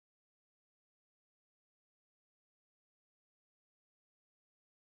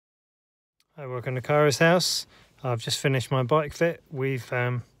I work on the Kara's house. I've just finished my bike fit. We've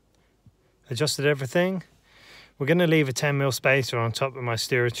adjusted everything. We're going to leave a 10mm spacer on top of my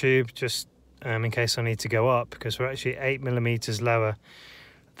steerer tube just in case I need to go up, because we're actually 8mm lower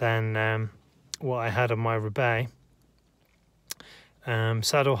than what I had on my rebay.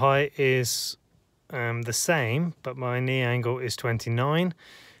 Saddle height is the same, but my knee angle is 29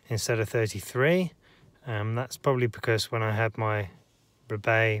 instead of 33. That's probably because when I had my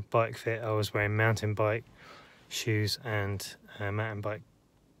rebay bike fit, I was wearing mountain bike shoes and mountain bike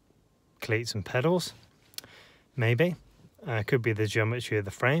cleats and pedals. Maybe. Could be the geometry of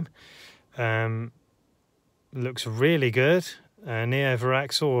the frame. Looks really good. Near over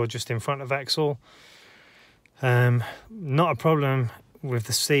axle or just in front of axle. Not a problem with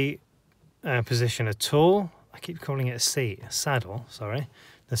the seat position at all. I keep calling it a seat, a saddle, sorry.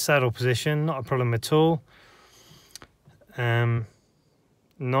 The saddle position, not a problem at all.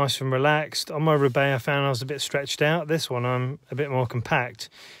 Nice and relaxed. On my rebay I found I was a bit stretched out. This one I'm a bit more compact.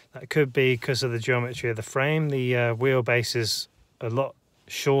 That could be because of the geometry of the frame. The wheelbase is a lot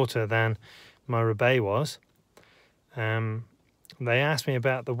shorter than my rebay was. They asked me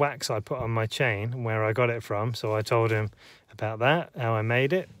about the wax I put on my chain and where I got it from, so I told him about that, how I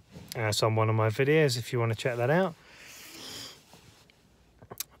made it. It's on one of my videos if you want to check that out.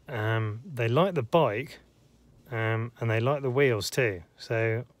 They like the bike and they like the wheels too,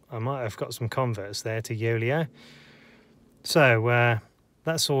 so I might have got some converts there to YOELEO. So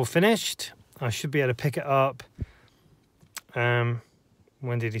that's all finished. I should be able to pick it up, when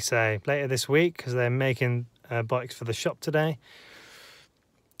did he say? Later this week, because they're making bikes for the shop today.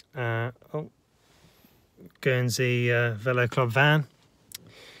 Guernsey Velo Club van.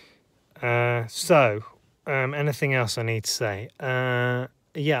 Anything else I need to say?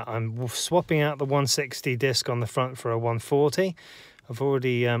 Yeah, I'm swapping out the 160 disc on the front for a 140. I've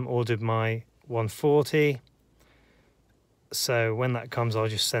already ordered my 140. So when that comes, I'll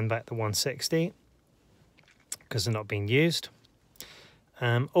just send back the 160 because they're not being used.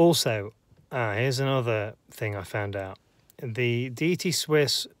 Also, here's another thing I found out. The DT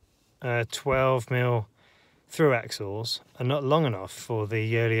Swiss 12mm through axles are not long enough for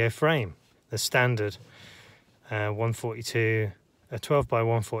the YOELEO frame. The standard 142, 12 by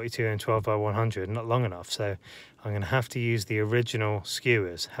 142 and 12 by 100, not long enough. So I'm going to have to use the original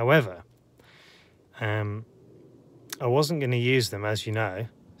skewers. However, I wasn't going to use them, as you know,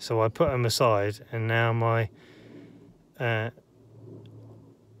 so I put them aside, and now my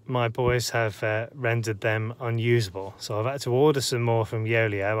boys have rendered them unusable. So I've had to order some more from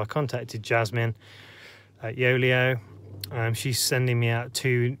YOELEO. I contacted Jasmine at YOELEO. She's sending me out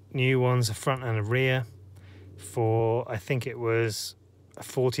 2 new ones, a front and a rear, for I think it was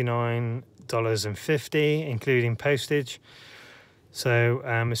 $49.50, including postage. So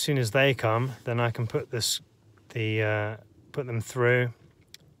as soon as they come, then I can put put them through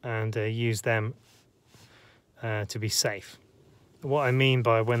and use them to be safe. What I mean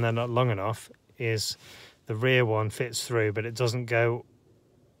by when they're not long enough is the rear one fits through, but it doesn't go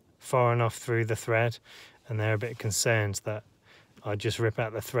far enough through the thread, and they're a bit concerned that I just rip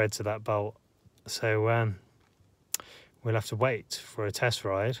out the threads of that bolt. So we'll have to wait for a test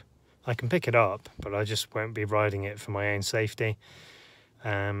ride. I can pick it up, but I just won't be riding it for my own safety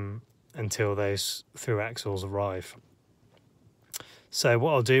until those through axles arrive. So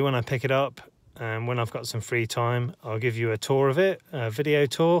what I'll do when I pick it up, when I've got some free time, I'll give you a tour of it, a video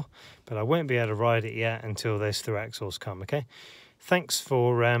tour, but I won't be able to ride it yet until those through axles come, okay? Thanks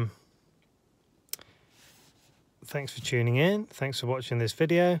for tuning in. Thanks for watching this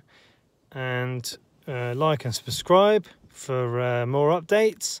video, and like and subscribe for more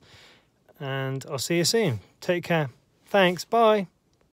updates, and I'll see you soon. Take care. Thanks. Bye.